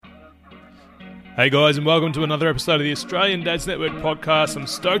Hey guys, and welcome to another episode of the Australian Dads Network podcast. I'm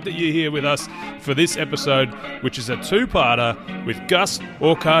stoked that you're here with us for this episode, which is a two-parter with Gus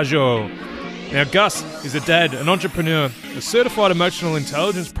Orcajo. Now, Gus is a dad, an entrepreneur, a certified emotional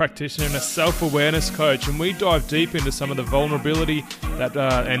intelligence practitioner, and a self-awareness coach. And we dive deep into some of the vulnerability that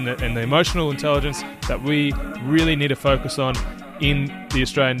and the emotional intelligence that we really need to focus on in the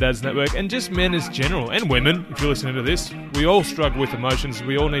Australian Dads Network, and just men as general, and women, if you're listening to this. We all struggle with emotions.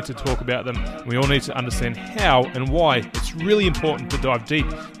 We all need to talk about them. We all need to understand how and why. It's really important to dive deep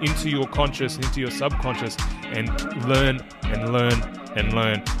into your conscious, into your subconscious, and learn and learn and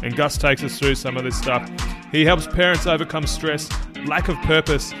learn. And Gus takes us through some of this stuff. He helps parents overcome stress, lack of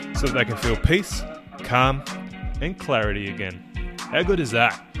purpose, so that they can feel peace, calm, and clarity again. How good is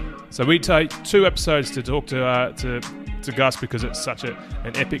that? So we take 2 episodes to talk to Gus because it's such an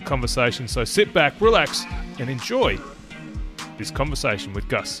epic conversation. So sit back, relax, and enjoy this conversation with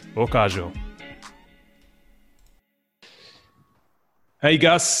Gus Orcajo. Hey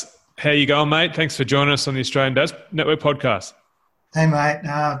Gus, how you going, mate? Thanks for joining us on the Australian Dads Network podcast. Hey mate,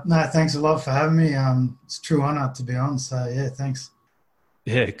 no, thanks a lot for having me. It's a true honour to be on. So yeah, thanks.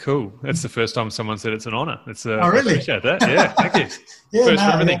 Yeah, cool. That's the first time someone said it's an honour. It's oh really? I appreciate that. Yeah, thank you.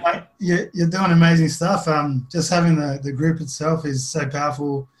 Mate, you're doing amazing stuff. Just having the group itself is so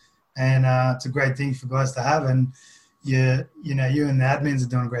powerful, and it's a great thing for guys to have. And you and the admins are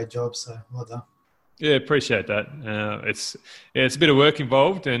doing a great job. So well done. Yeah, appreciate that. It's a bit of work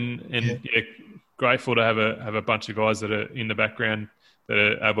involved, and grateful to have a bunch of guys that are in the background that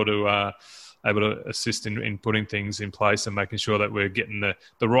are able to assist in putting things in place and making sure that we're getting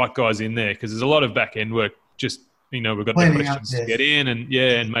the right guys in there, because there's a lot of back end work. Just we've got the questions to get in,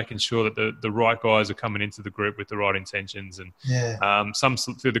 and making sure that the right guys are coming into the group with the right intentions, and some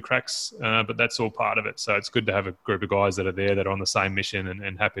slip through the cracks, but that's all part of it. So it's good to have a group of guys that are there that are on the same mission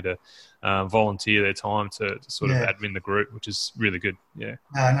and happy to volunteer their time to sort of admin the group, which is really good. Yeah,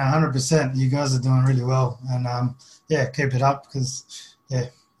 no, 100%. You guys are doing really well, and keep it up, because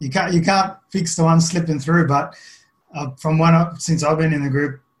you can't fix the one slipping through, but since I've been in the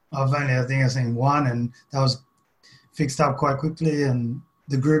group, I think I've seen one, and that was fixed up quite quickly, and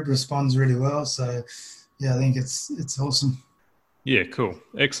the group responds really well. So I think it's awesome. Yeah, cool,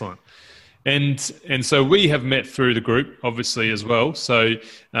 excellent. And so we have met through the group, obviously, as well. So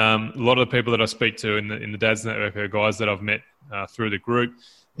a lot of the people that I speak to in the Dads Network are guys that I've met through the group.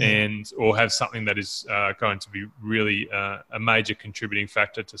 Or have something that is going to be really a major contributing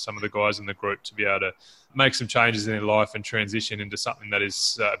factor to some of the guys in the group to be able to make some changes in their life and transition into something that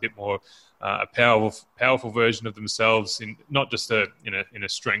is a bit more a powerful version of themselves, in not just in a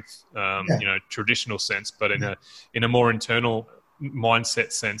strength traditional sense, but in a more internal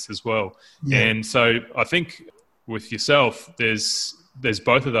mindset sense as well. And so I think with yourself, there's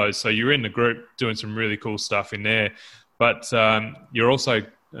both of those. So you're in the group doing some really cool stuff in there, but you're also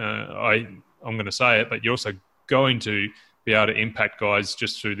I'm going to say it, but you're also going to be able to impact guys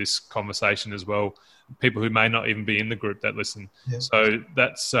just through this conversation as well. People who may not even be in the group that listen. Yeah. So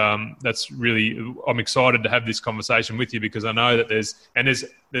that's really, I'm excited to have this conversation with you, because I know that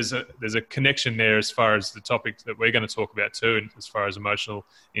there's a connection there as far as the topic that we're going to talk about too, and as far as emotional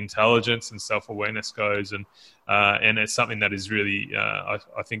intelligence and self-awareness goes, and it's something that is really I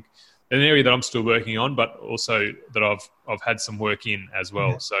think an area that I'm still working on, but also that I've had some work in as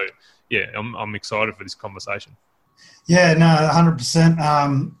well. Yeah. So I'm excited for this conversation. Yeah, no,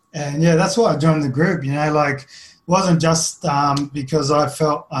 100%. And that's why I joined the group. It wasn't just because I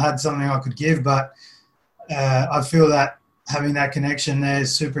felt I had something I could give, but I feel that having that connection there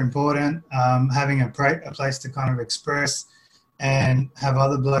is super important. Having a place to kind of express and have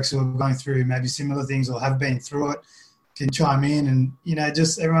other blokes who are going through maybe similar things or have been through it can chime in, and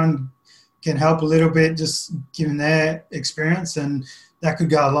just everyone can help a little bit, just giving their experience, and that could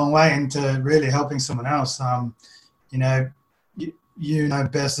go a long way into really helping someone else. You know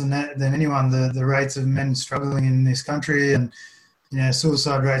best than anyone the rates of men struggling in this country, and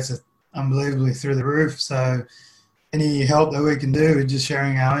suicide rates are unbelievably through the roof. So any help that we can do with just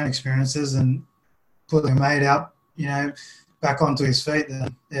sharing our own experiences and putting a mate up, back onto his feet,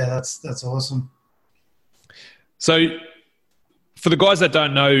 then that's awesome. So for the guys that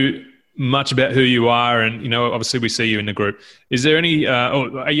don't know much about who you are, and obviously we see you in the group, is there any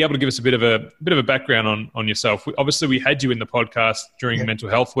are you able to give us a bit of a background on yourself? Obviously we had you in the podcast during Mental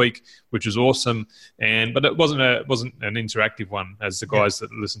Health Week, which was awesome, but it wasn't an interactive one, as the guys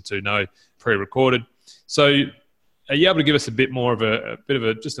that listen to know, pre-recorded. So are you able to give us a bit more of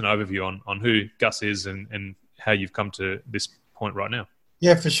just an overview on who Gus is and how you've come to this point right now?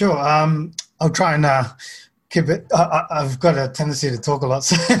 Yeah, for sure. I'll try and keep it. I've got a tendency to talk a lot,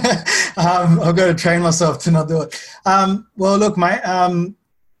 so I've got to train myself to not do it. Well, look, mate.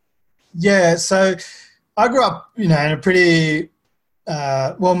 Yeah, so I grew up, in a pretty.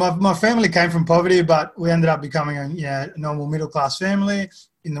 Well, my family came from poverty, but we ended up becoming a normal middle class family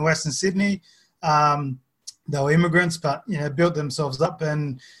in the Western Sydney. They were immigrants, but built themselves up,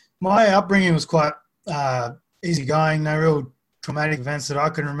 and my upbringing was quite easygoing. No real traumatic events that I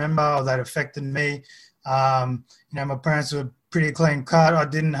can remember or that affected me. My parents were pretty clean cut. I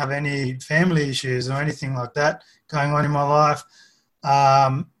didn't have any family issues or anything like that going on in my life.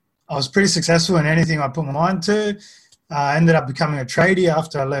 I was pretty successful in anything I put my mind to. I ended up becoming a tradie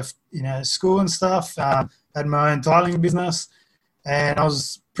after I left, school and stuff. Had my own tiling business, and I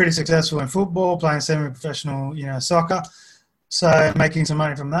was pretty successful in football, playing semi-professional, soccer. So making some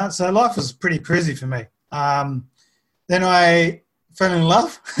money from that. So life was pretty crazy for me. Then I fell in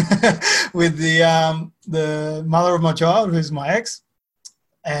love with the mother of my child, who's my ex,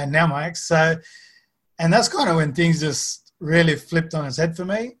 and now my ex. So, and that's kind of when things just really flipped on its head for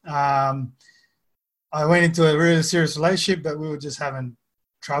me. I went into a really serious relationship, but we were just having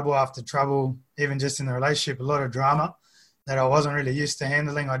trouble after trouble, even just in the relationship, a lot of drama that I wasn't really used to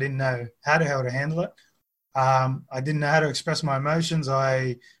handling. I didn't know how the hell to handle it. I didn't know how to express my emotions.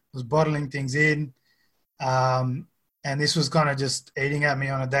 I was bottling things in. And this was kind of just eating at me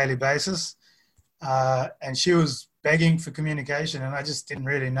on a daily basis. And she was begging for communication, and I just didn't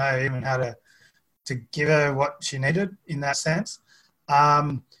really know even how to give her what she needed in that sense.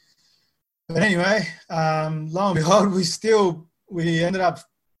 But anyway, lo and behold, we ended up,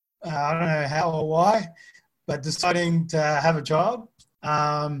 I don't know how or why, but deciding to have a child.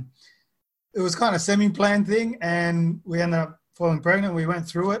 It was kind of semi-planned thing, and we ended up falling pregnant. We went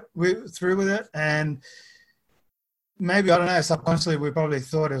through with it, and maybe, I don't know, subconsciously we probably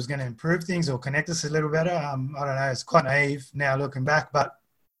thought it was going to improve things or connect us a little better. I don't know, it's quite naive now looking back, but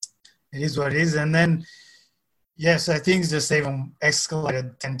it is what it is. And then, yeah, so things just even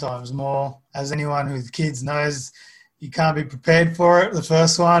escalated 10 times more. As anyone with kids knows, you can't be prepared for it, the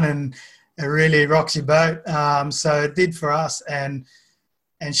first one, and it really rocks your boat. So it did for us. And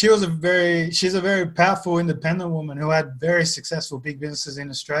she's a very powerful, independent woman who had very successful big businesses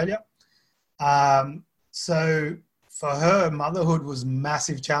in Australia. So for her, motherhood was a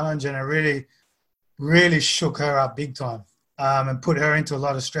massive challenge, and it really, really shook her up big time, and put her into a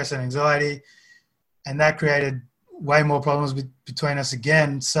lot of stress and anxiety. And that created way more problems between us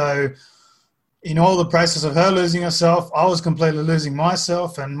again. So in all the process of her losing herself, I was completely losing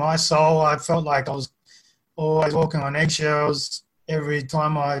myself and my soul. I felt like I was always walking on eggshells. Every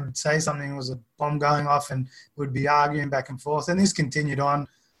time I'd say something, was a bomb going off, and we'd be arguing back and forth. And this continued on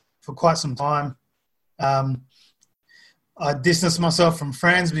for quite some time. I distanced myself from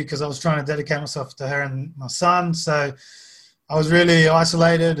friends because I was trying to dedicate myself to her and my son. So I was really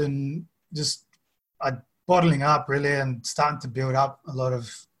isolated and just bottling up really, and starting to build up a lot of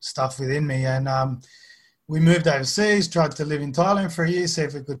stuff within me. And we moved overseas, tried to live in Thailand for a year, see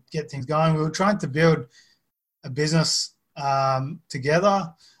if we could get things going. We were trying to build a business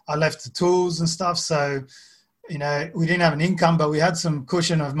together. I left the tools and stuff. So, we didn't have an income, but we had some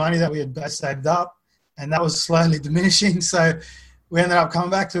cushion of money that we had saved up, and that was slowly diminishing. So we ended up coming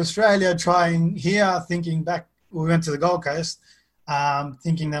back to Australia, trying here, thinking back, we went to the Gold Coast,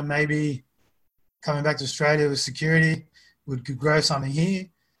 thinking that maybe coming back to Australia with security, we could grow something here.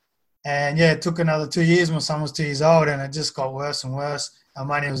 And yeah, it took another 2 years. My son was 2 years old, and it just got worse and worse.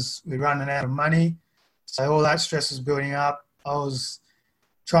 We're running out of money. So all that stress was building up. I was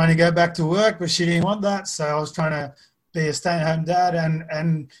trying to go back to work, but she didn't want that. So I was trying to be a stay-at-home dad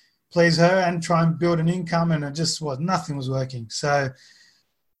and please her and try and build an income, and nothing was working. So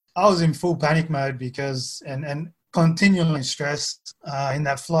I was in full panic mode and continually stressed, in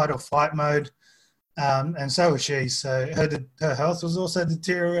that flight or fight mode. And so was she. So her health was also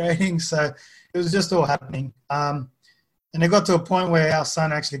deteriorating. So it was just all happening. And it got to a point where our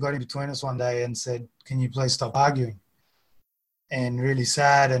son actually got in between us one day and said, "Can you please stop arguing?" And really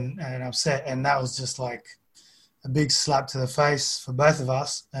sad and upset. And that was just like a big slap to the face for both of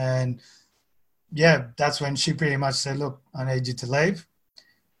us. And yeah, that's when she pretty much said, "Look, I need you to leave."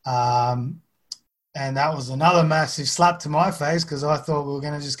 And that was another massive slap to my face, because I thought we were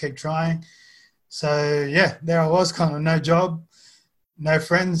going to just keep trying. So yeah, there I was, kind of no job, no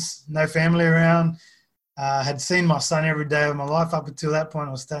friends, no family around. Had seen my son every day of my life up until that point.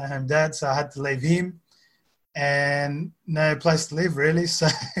 I was stay-at-home dad, so I had to leave him, and no place to live really. So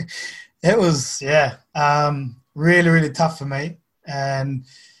it was, really, really tough for me. And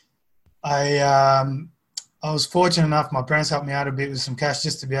I was fortunate enough, my parents helped me out a bit with some cash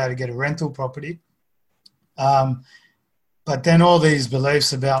just to be able to get a rental property. But then all these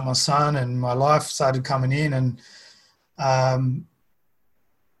beliefs about my son and my life started coming in, and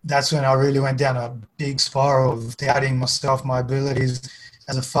that's when I really went down a big spiral of doubting myself, my abilities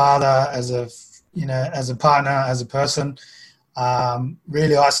as a father, as a partner, as a person.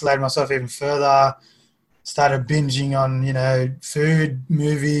 Really isolated myself even further. Started binging on, food,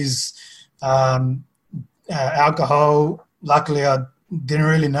 movies, alcohol. Luckily, I didn't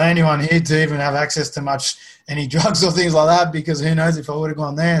really know anyone here to even have access to any drugs or things like that, because who knows if I would have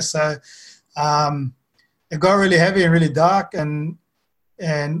gone there. So it got really heavy and really dark, and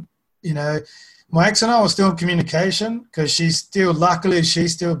my ex and I were still in communication, because she still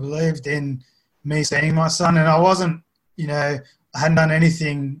believed in me seeing my son, and I wasn't, I hadn't done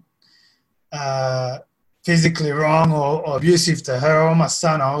anything physically wrong or abusive to her or my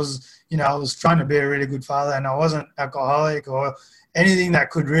son. I was trying to be a really good father, and I wasn't alcoholic or anything that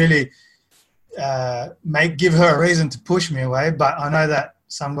could really give her a reason to push me away. But I know that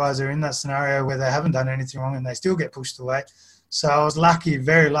some guys are in that scenario where they haven't done anything wrong and they still get pushed away. So I was lucky,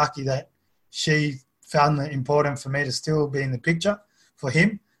 very lucky, that she found it important for me to still be in the picture for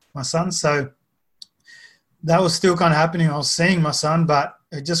him, my son. So that was still kind of happening. I was seeing my son, but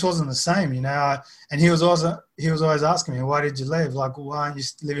it just wasn't the same, and he was always asking me, why did you leave? Like, why aren't you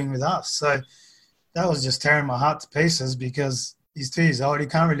living with us? So that was just tearing my heart to pieces, because he's 2 years old. He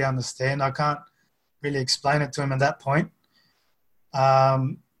can't really understand. I can't really explain it to him at that point.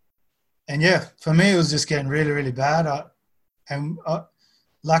 And yeah, for me, it was just getting really, really bad.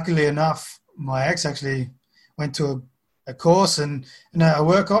 Luckily enough, my ex actually went to a course and a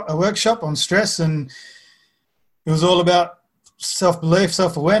workshop on stress, and it was all about self-belief,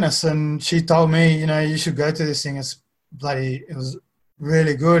 self-awareness. And she told me, you should go to this thing. It was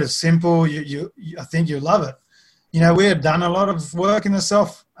really good. It's simple. I think you'll love it. We had done a lot of work in the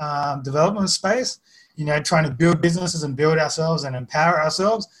self-development space, trying to build businesses and build ourselves and empower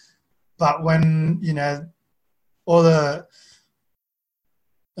ourselves. But when, all the,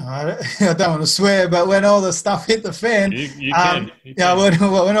 I don't want to swear, but when all the stuff hit the fan, you can.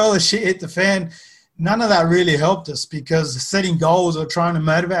 When all the shit hit the fan, none of that really helped us, because setting goals or trying to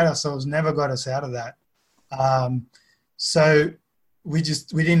motivate ourselves never got us out of that. So we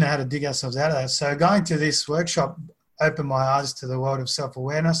didn't know how to dig ourselves out of that. So going to this workshop opened my eyes to the world of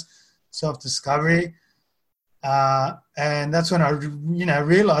self-awareness, self-discovery. And that's when I,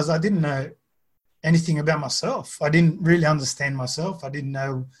 realized I didn't know anything about myself. I didn't really understand myself. I didn't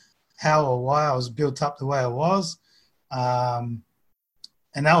know how or why I was built up the way I was.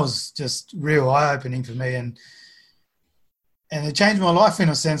 And that was just real eye-opening for me. And it changed my life in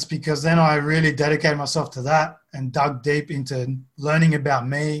a sense, because then I really dedicated myself to that and dug deep into learning about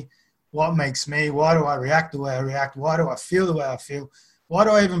me, what makes me, why do I react the way I react, why do I feel the way I feel, why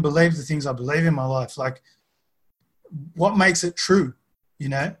do I even believe the things I believe in my life, like what makes it true,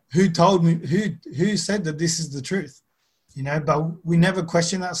 who told me, who said that this is the truth, but we never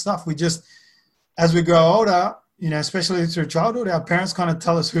question that stuff. We just, as we grow older, especially through childhood, our parents kind of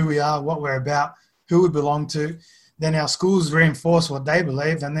tell us who we are, what we're about, who we belong to. Then our schools reinforce what they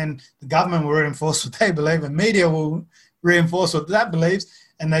believe, and then the government will reinforce what they believe, and media will reinforce what that believes,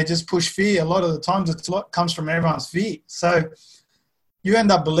 and they just push fear. A lot of the times it comes from everyone's fear. So you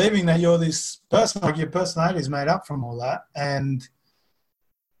end up believing that you're this person, like your personality is made up from all that, and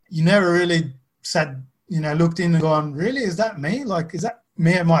you never really looked in and gone, really, is that me? Like, is that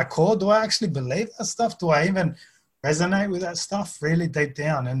me at my core? Do I actually believe that stuff? Do I even resonate with that stuff really deep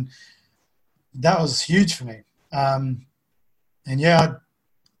down? And that was huge for me. And yeah,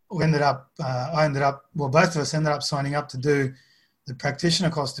 both of us ended up signing up to do the practitioner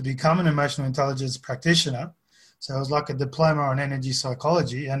course to become an emotional intelligence practitioner. So it was like a diploma on energy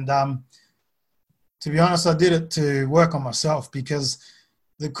psychology. And to be honest, I did it to work on myself, because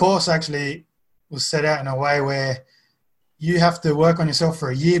the course actually was set out in a way where you have to work on yourself for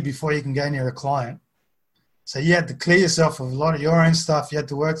a year before you can go near a client. So you had to clear yourself of a lot of your own stuff. You had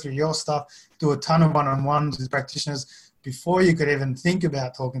to work through your stuff, do a ton of one-on-ones with practitioners before you could even think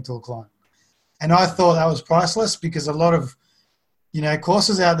about talking to a client. And I thought that was priceless, because a lot of,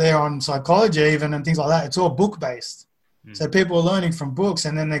 courses out there on psychology even and things like that, it's all book-based. So people are learning from books,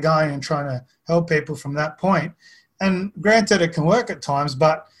 and then they're going and trying to help people from that point. And granted, it can work at times,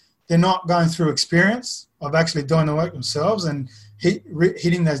 but they're not going through experience of actually doing the work themselves and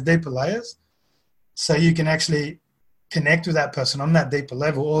hitting those deeper layers. So you can actually connect with that person on that deeper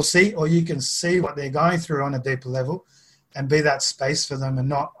level, or you can see what they're going through on a deeper level and be that space for them, and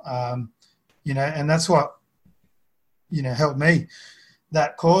not, and that's what, helped me.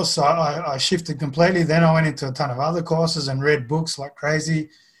 That course, I shifted completely. Then I went into a ton of other courses and read books like crazy.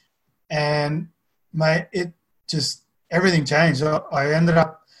 And mate, it just, everything changed. I ended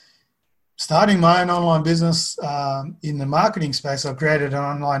up starting my own online business in the marketing space. I created an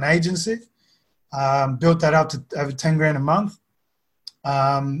online agency, built that up to over 10 grand a month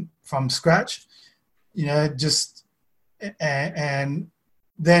from scratch, and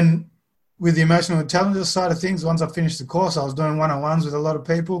then with the emotional intelligence side of things, once I finished the course, I was doing one-on-ones with a lot of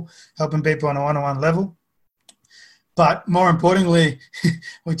people, helping people on a one-on-one level. But more importantly,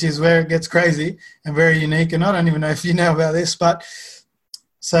 which is where it gets crazy and very unique, and I don't even know if you know about this, but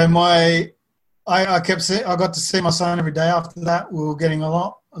so I got to see my son every day after that. We were getting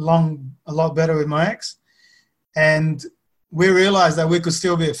along a lot better with my ex, and we realized that we could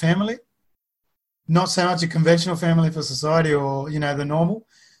still be a family, not so much a conventional family for society or, the normal,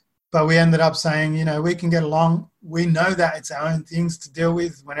 but we ended up saying, we can get along. We know that it's our own things to deal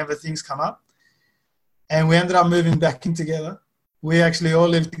with whenever things come up. And we ended up moving back in together. We actually all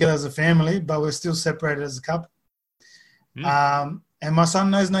live together as a family, but we're still separated as a couple. And my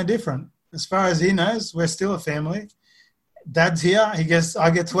son knows no different. As far as he knows, we're still a family. Dad's here. I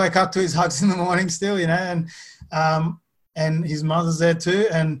get to wake up to his hugs in the morning still, and his mother's there too.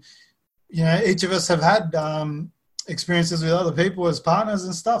 And, each of us have had experiences with other people as partners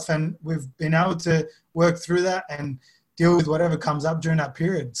and stuff, and we've been able to work through that and deal with whatever comes up during that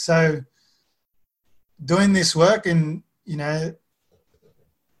period. So doing this work and, the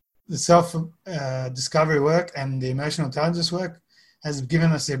self-discovery work and the emotional intelligence work has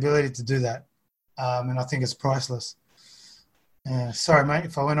given us the ability to do that. And I think it's priceless. Sorry, mate,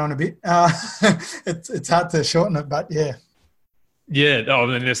 if I went on a bit. It's hard to shorten it, but yeah. Yeah,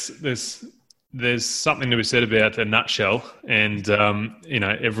 there's something to be said about a nutshell, and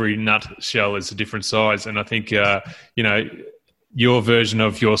every nutshell is a different size. And I think your version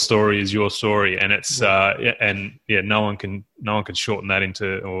of your story is your story, and it's no one can shorten that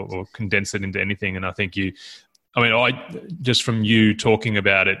into or condense it into anything. And I think I just from you talking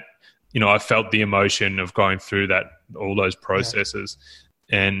about it, I felt the emotion of going through all those processes,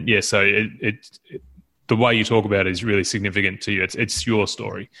 and so it the way you talk about it is really significant to you. It's your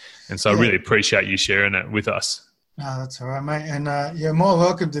story. And so I really appreciate you sharing it with us. No, that's all right, mate. And you're more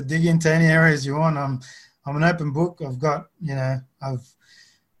welcome to dig into any areas you want. I'm an open book. I've got, I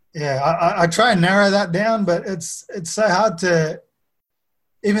try and narrow that down, but it's so hard to,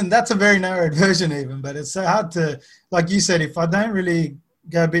 even that's a very narrowed version even, but it's so hard to, like you said, if I don't really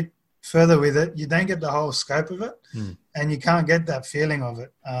go a bit further with it, you don't get the whole scope of it and you can't get that feeling of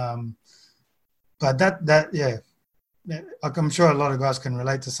it. But like I'm sure a lot of guys can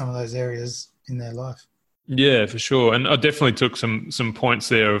relate to some of those areas in their life. Yeah, for sure. And I definitely took some points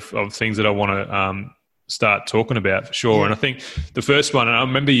there of things that I want to start talking about for sure. Yeah. And I think the first one, and I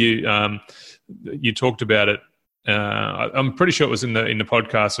remember you talked about it. I'm pretty sure it was in the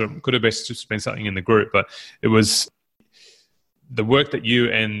podcast, or it could have just been something in the group, but it was the work that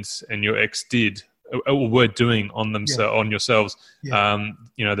you and your ex did or were doing on themselves, on yourselves. Yeah.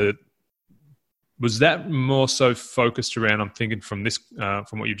 Was that more so focused around, I'm thinking from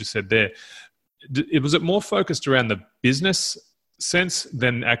what you just said there, was it more focused around the business sense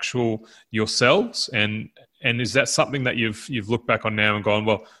than actual yourselves? And is that something that you've looked back on now and gone,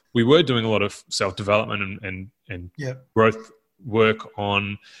 well, we were doing a lot of self-development and growth work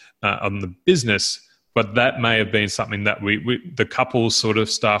on the business, but that may have been something that we the couples sort of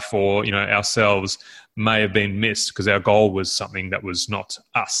stuff or, ourselves may have been missed because our goal was something that was not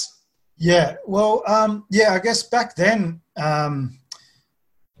us. Yeah, well, I guess back then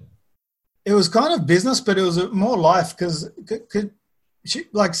it was kind of business, but it was more life because she,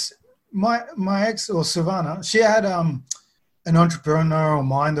 like my ex or Savannah, she had an entrepreneurial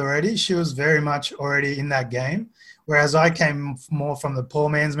mind already. She was very much already in that game, whereas I came more from the poor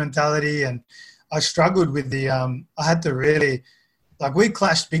man's mentality, and I struggled with I had to really, like, we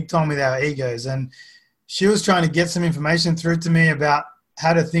clashed big time with our egos, and she was trying to get some information through to me about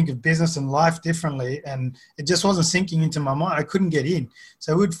how to think of business and life differently, and it just wasn't sinking into my mind. I couldn't get in.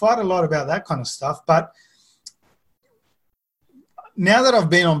 So we'd fight a lot about that kind of stuff. But now that I've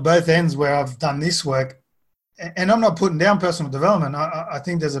been on both ends where I've done this work, and I'm not putting down personal development, I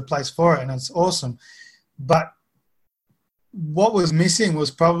think there's a place for it and it's awesome. But what was missing was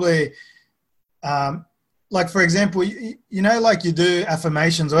probably like, for example, like you do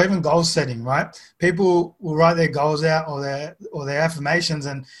affirmations or even goal setting, right? People will write their goals out or their affirmations,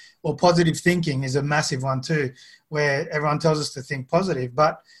 or positive thinking is a massive one too, where everyone tells us to think positive.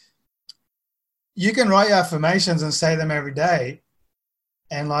 But you can write your affirmations and say them every day,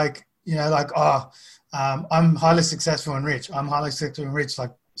 and I'm highly successful and rich. I'm highly successful and rich.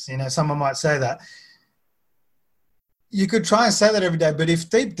 Like, someone might say that. You could try and say that every day, but if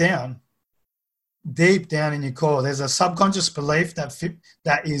deep down deep down in your core, there's a subconscious belief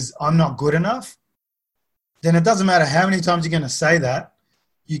that is, I'm not good enough, then it doesn't matter how many times you're going to say that.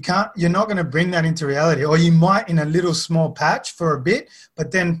 You're not going to bring that into reality, or you might in a little small patch for a bit,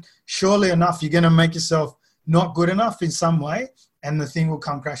 but then surely enough, you're going to make yourself not good enough in some way, and the thing will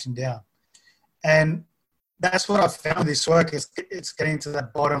come crashing down. And that's what I've found with this work, is it's getting to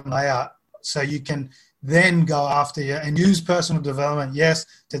that bottom layer so you can then go after you and use personal development, yes,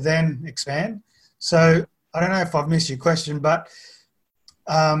 to then expand. So I don't know if I've missed your question, but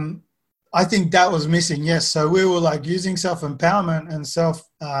I think that was missing, yes. So we were like using self-empowerment and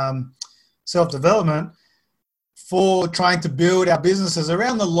self-development for trying to build our businesses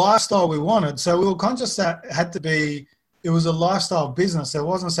around the lifestyle we wanted. So we were conscious that it was a lifestyle business. It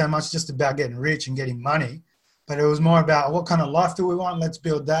wasn't so much just about getting rich and getting money, but it was more about what kind of life do we want? Let's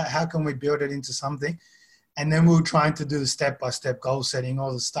build that. How can we build it into something? And then we were trying to do the step-by-step goal setting,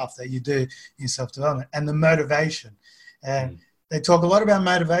 all the stuff that you do in self-development, and the motivation. And they talk a lot about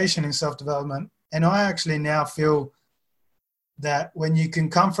motivation in self-development. And I actually now feel that when you can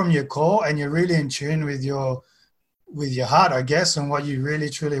come from your core and you're really in tune with your heart, I guess, and what you really,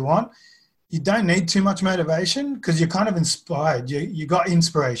 truly want, you don't need too much motivation because you're kind of inspired. You got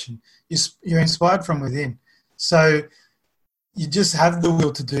inspiration. You're inspired from within. So you just have the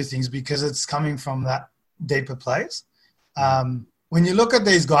will to do things because it's coming from that deeper place. When you look at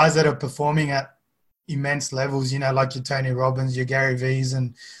these guys that are performing at immense levels, like your Tony Robbins, your Gary V's,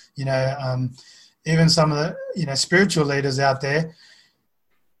 and, even some of the, spiritual leaders out there,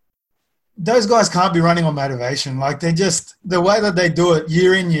 those guys can't be running on motivation. Like the way that they do it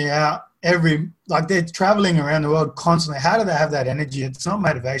year in, year out, they're traveling around the world constantly. How do they have that energy? It's not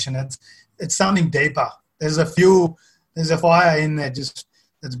motivation. It's something deeper. There's a fire in there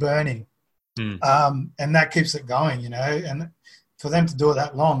that's burning. And that keeps it going, and for them to do it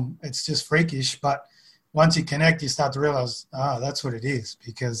that long, it's just freakish. But once you connect, you start to realize, that's what it is,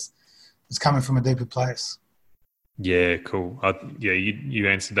 because it's coming from a deeper place. Yeah, cool. You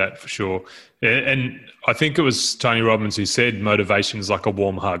answered that for sure. And I think it was Tony Robbins who said motivation is like a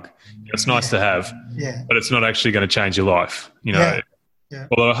warm hug. It's nice to have, but it's not actually going to change your life. Yeah.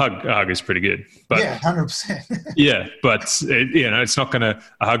 Although a hug is pretty good. But, 100%. Yeah, but it's not going to.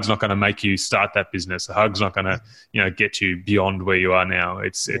 A hug's not going to make you start that business. A hug's not going to, get you beyond where you are now.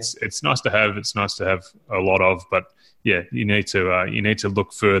 It's nice to have. It's nice to have a lot of, but yeah, you need to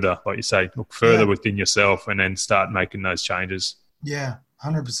look further, like you say, look further within yourself, and then start making those changes. Yeah,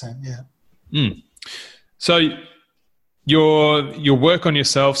 100%. Yeah. So your work on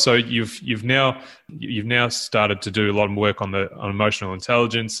yourself. So you've now started to do a lot of work on emotional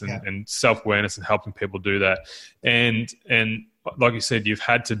intelligence and self-awareness and helping people do that. And like you said, you've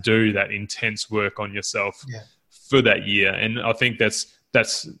had to do that intense work on yourself for that year. And I think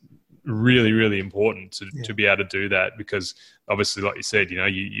that's really, really important to be able to do that, because obviously, like you said,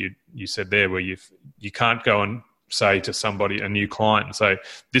 you said there where you can't go and say to somebody, a new client, and say,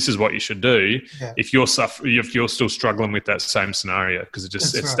 this is what you should do if you're still struggling with that same scenario, because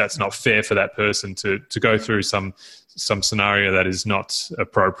that's not fair for that person to go through some scenario that is not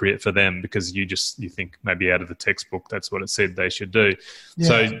appropriate for them, because you think maybe out of the textbook that's what it said they should do.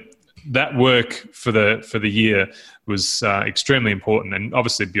 So that work for the year was extremely important, and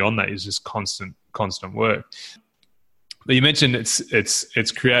obviously beyond that is just constant work. But you mentioned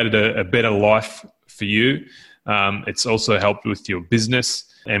it's created a better life for you. It's also helped with your business,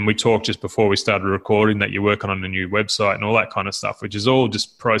 and we talked just before we started recording that you're working on a new website and all that kind of stuff, which is all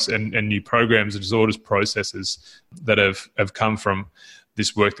just process and new programs, which is all just processes that have come from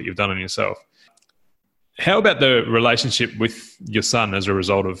this work that you've done on yourself. How about the relationship with your son as a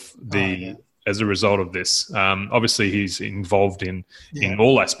result of this? Obviously, he's involved in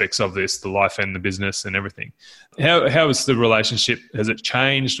all aspects of this, the life and the business and everything. How is the relationship? Has it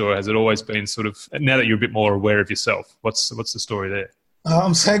changed, or has it always been sort of, now that you're a bit more aware of yourself? What's the story there?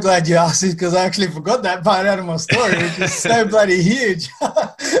 I'm so glad you asked this, because I actually forgot that part out of my story, which is so bloody huge.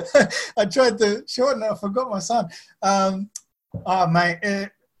 I tried to shorten it. I forgot my son. Mate,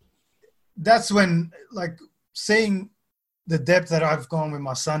 that's when, like, seeing the depth that I've gone with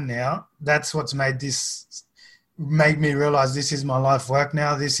my son now, that's what's made me realize this is my life work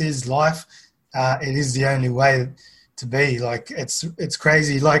now. This is life. It is the only way to be. Like, it's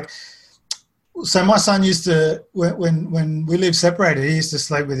crazy. Like, so my son used to, when we lived separated, he used to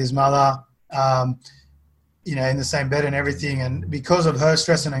sleep with his mother, in the same bed and everything. And because of her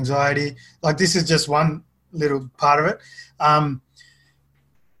stress and anxiety, like, this is just one little part of it.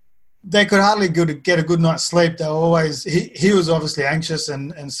 They could hardly get a good night's sleep. They were always, he was obviously anxious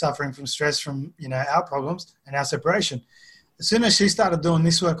and suffering from stress from, our problems and our separation. As soon as she started doing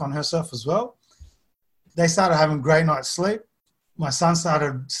this work on herself as well, they started having great night's sleep. My son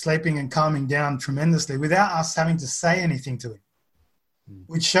started sleeping and calming down tremendously without us having to say anything to him,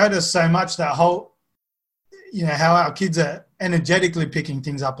 which showed us so much that whole, how our kids are energetically picking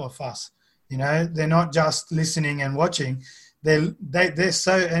things up off us. They're not just listening and watching. They're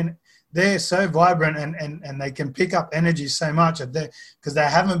so vibrant and they can pick up energy so much because they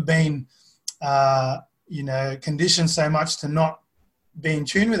haven't been, conditioned so much to not be in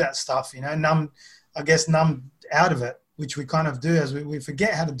tune with that stuff, numbed out of it, which we kind of do as we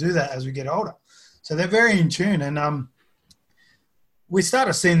forget how to do that as we get older. So they're very in tune. And we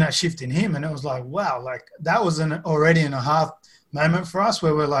started seeing that shift in him, and it was like, wow, like that was already an aha moment for us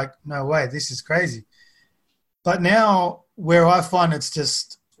where we're like, no way, this is crazy. But now where I find it's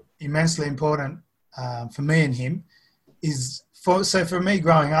just immensely important for me and him is for me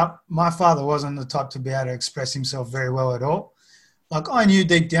growing up, my father wasn't the type to be able to express himself very well at all. Like I knew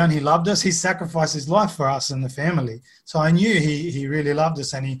deep down he loved us. He sacrificed his life for us and the family. So I knew he really loved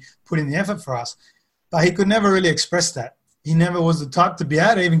us and he put in the effort for us. But he could never really express that. He never was the type to be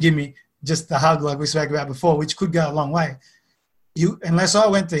able to even give me just the hug like we spoke about before, which could go a long way. Unless I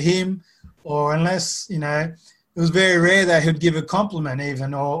went to him or unless, it was very rare that he'd give a compliment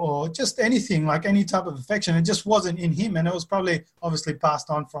even or just anything, like any type of affection. It just wasn't in him. And it was probably obviously passed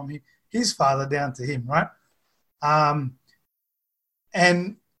on from his father down to him, right?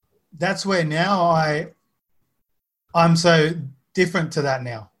 And that's where now I'm so different to that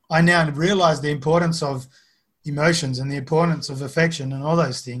now. I now realize the importance of emotions and the importance of affection and all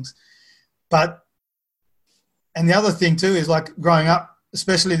those things. And the other thing too is like growing up,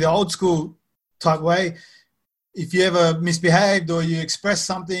 especially the old school type way, if you ever misbehaved or you expressed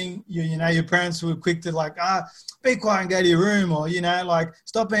something, your parents were quick to like, be quiet and go to your room, or, like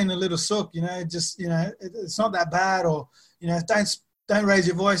stop being a little sook, it's not that bad, or, don't raise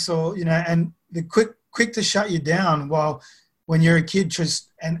your voice, or, and they're quick to shut you down when you're a kid,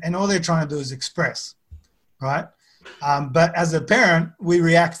 and all they're trying to do is express, right? But as a parent, we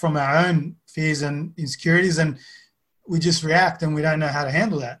react from our own fears and insecurities, and we just react and we don't know how to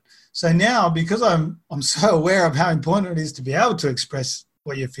handle that. So now, because I'm so aware of how important it is to be able to express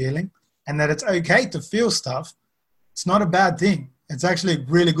what you're feeling and that it's okay to feel stuff, it's not a bad thing. It's actually a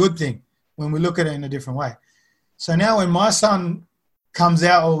really good thing when we look at it in a different way. So now when my son comes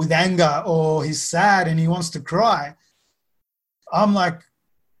out or with anger or he's sad and he wants to cry, I'm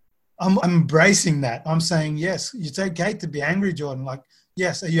embracing that. I'm saying, yes, it's okay to be angry, Jordan. Like,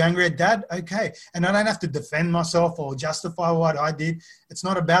 yes, are you angry at dad? Okay. And I don't have to defend myself or justify what I did. It's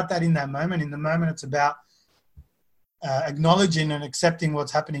not about that in that moment. In the moment, it's about acknowledging and accepting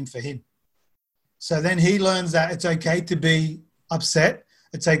what's happening for him. So then he learns that it's okay to be upset.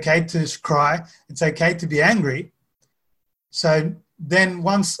 It's okay to cry. It's okay to be angry. So then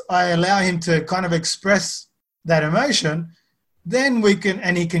once I allow him to kind of express that emotion, then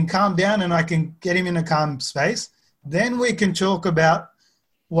he can calm down and I can get him in a calm space. Then we can talk about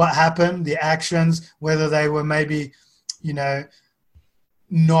what happened, the actions, whether they were maybe,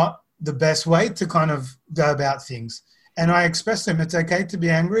 not the best way to kind of go about things. And I express to him, it's okay to be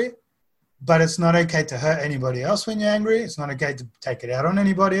angry, but it's not okay to hurt anybody else when you're angry. It's not okay to take it out on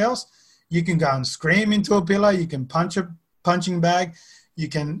anybody else. You can go and scream into a pillow. You can punch a punching bag. You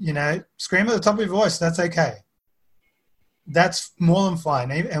can, scream at the top of your voice. That's okay. That's more than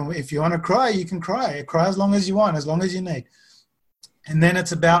fine. And if you want to cry, you can cry. Cry as long as you want, as long as you need. And then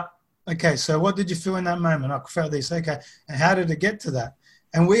it's about, okay, so what did you feel in that moment? I felt this, okay. And how did it get to that?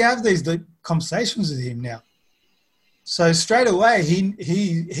 And we have these conversations with him now. So straight away,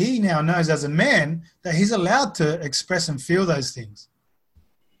 he now knows as a man that he's allowed to express and feel those things.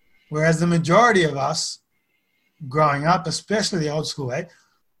 Whereas the majority of us growing up, especially the old school way,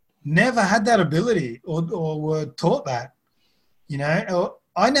 never had that ability or were taught that.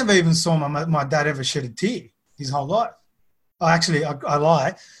 I never even saw my dad ever shed a tear his whole life. I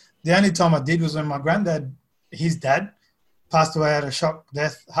lie. The only time I did was when my granddad, his dad, passed away at a shock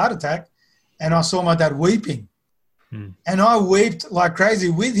death heart attack, and I saw my dad weeping. And I wept like crazy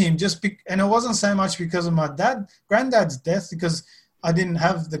with him and it wasn't so much because of my granddad's death, because I didn't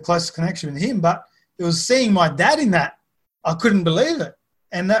have the close connection with him, but it was seeing my dad in that. I couldn't believe it.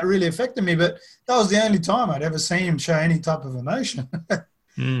 And that really affected me. But that was the only time I'd ever seen him show any type of emotion.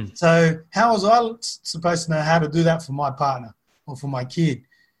 So how was I supposed to know how to do that for my partner or for my kid,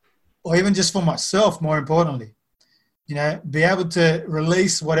 or even just for myself, more importantly? Be able to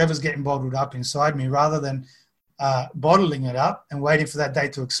release whatever's getting bottled up inside me rather than bottling it up and waiting for that day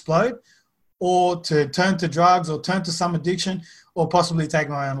to explode, or to turn to drugs or turn to some addiction, or possibly take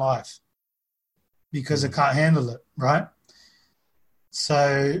my own life because I can't handle it, right?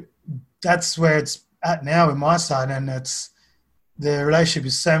 So that's where it's at now with my son, and the relationship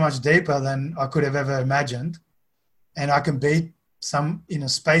is so much deeper than I could have ever imagined, and I can be in a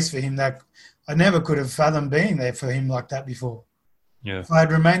space for him that I never could have fathomed being there for him like that before. Yeah. If I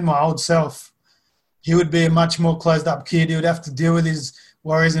had remained my old self, he would be a much more closed up kid. He would have to deal with his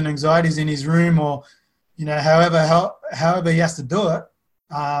worries and anxieties in his room, or however he has to do it.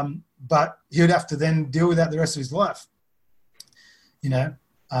 But he would have to then deal with that the rest of his life. Go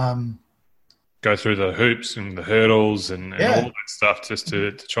through the hoops and the hurdles and all that stuff just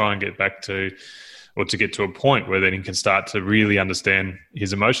to try and get back to, or to get to a point where then he can start to really understand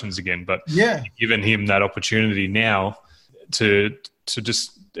his emotions again. But giving him that opportunity now to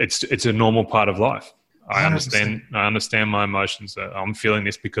just, it's a normal part of life. I 100%. I understand my emotions. I'm feeling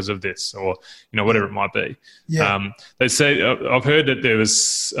this because of this, or whatever it might be. Yeah. They say, I've heard that there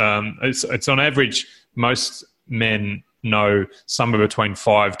was it's on average most men know somewhere between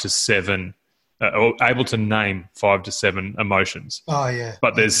 5 to 7, or able to name 5 to 7 emotions. Oh yeah.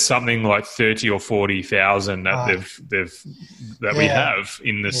 But there's something like 30 or 40,000 that we have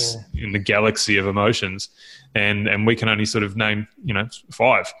in this in the galaxy of emotions, and we can only sort of name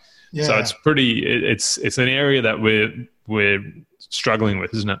 5. Yeah. So it's pretty. It's an area that we're struggling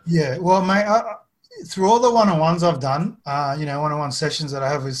with, isn't it? Yeah. Well, mate, through all the one-on-ones I've done, one-on-one sessions that I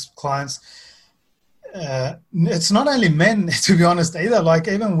have with clients, it's not only men, to be honest, either. Like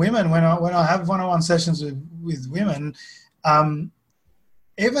even women, when I have one-on-one sessions with women,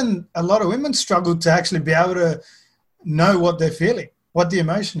 even a lot of women struggle to actually be able to know what they're feeling, what the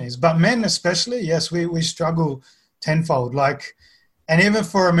emotion is. But men especially, yes, we struggle tenfold. Like. And even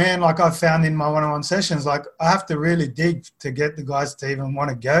for a man, like I've found in my one-on-one sessions, like I have to really dig to get the guys to even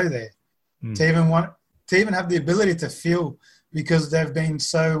want to go there, to even have the ability to feel, because they've been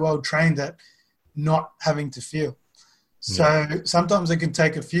so well trained at not having to feel. So sometimes it can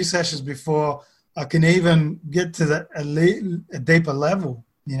take a few sessions before I can even get to a deeper level,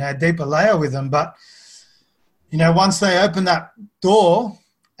 a deeper layer with them. But, once they open that door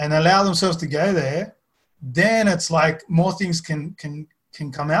and allow themselves to go there, then it's like more things can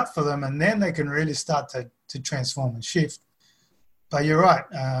come out for them, and then they can really start to transform and shift. But you're right.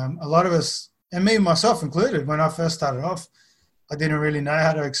 A lot of us, and me myself included, when I first started off, I didn't really know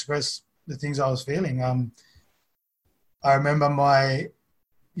how to express the things I was feeling. I remember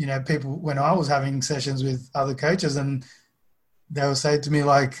people, when I was having sessions with other coaches, and they would say to me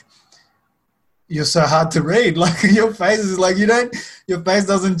like, you're so hard to read. Like your face is like, your face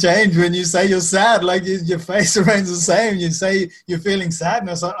doesn't change when you say you're sad. Like your face remains the same. You say you're feeling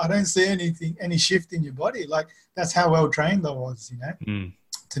sadness. I don't see any shift in your body. Like that's how well trained I was,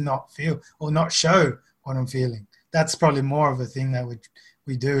 to not feel or not show what I'm feeling. That's probably more of a thing that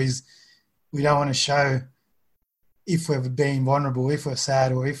we do, is we don't want to show if we're being vulnerable, if we're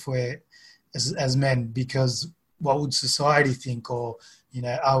sad, or if we're as men, because what would society think? Or,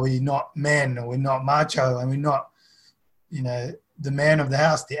 are we not men? Or we're not macho? And we're not, the man of the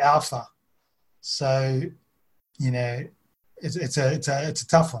house, the alpha. So, it's a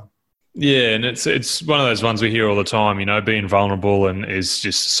tough one. Yeah, and it's one of those ones we hear all the time. Being vulnerable and is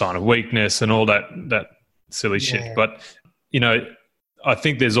just a sign of weakness and all that silly shit. But I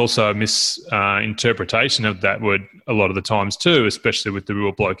think there's also a misinterpretation of that word a lot of the times too, especially with the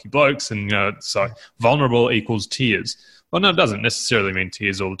real blokey blokes. And it's like vulnerable equals tears. Well, no, it doesn't necessarily mean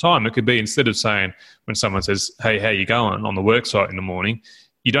tears all the time. It could be, instead of saying, when someone says, "Hey, how you going?" on the work site in the morning,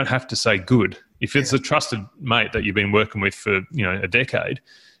 you don't have to say good. If it's a trusted mate that you've been working with for a decade,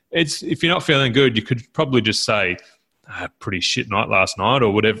 if you're not feeling good, you could probably just say, "Pretty shit night last night,"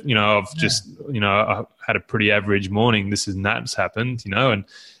 or whatever. I've just I had a pretty average morning. This and that's happened. And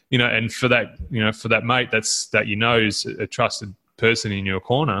for that mate that is a trusted person in your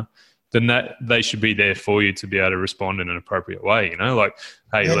corner, then that they should be there for you to be able to respond in an appropriate way. Like,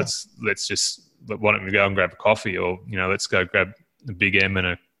 hey, let's just, why don't we go and grab a coffee, or let's go grab a Big M and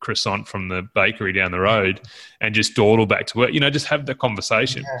a croissant from the bakery down the road, and just dawdle back to work. Just have the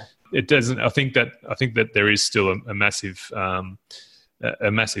conversation. Yeah. It doesn't. I think that there is still a massive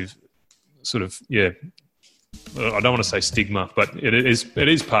sort of I don't want to say stigma, but it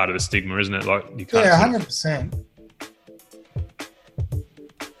is part of the stigma, isn't it? Like you can't. 100%.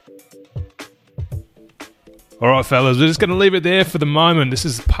 All right, fellas, we're just going to leave it there for the moment. This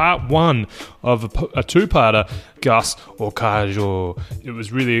is part 1 of a two-parter, Gus Orcajo. It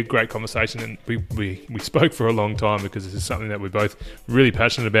was really a great conversation, and we spoke for a long time, because this is something that we're both really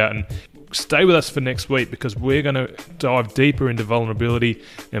passionate about. And stay with us for next week, because we're going to dive deeper into vulnerability,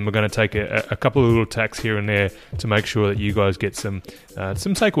 and we're going to take a couple of little tacks here and there to make sure that you guys get some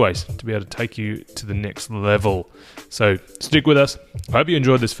takeaways to be able to take you to the next level. So stick with us. I hope you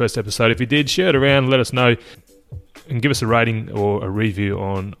enjoyed this first episode. If you did, share it around, let us know, and give us a rating or a review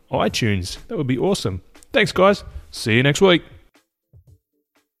on iTunes. That would be awesome. Thanks, guys. See you next week.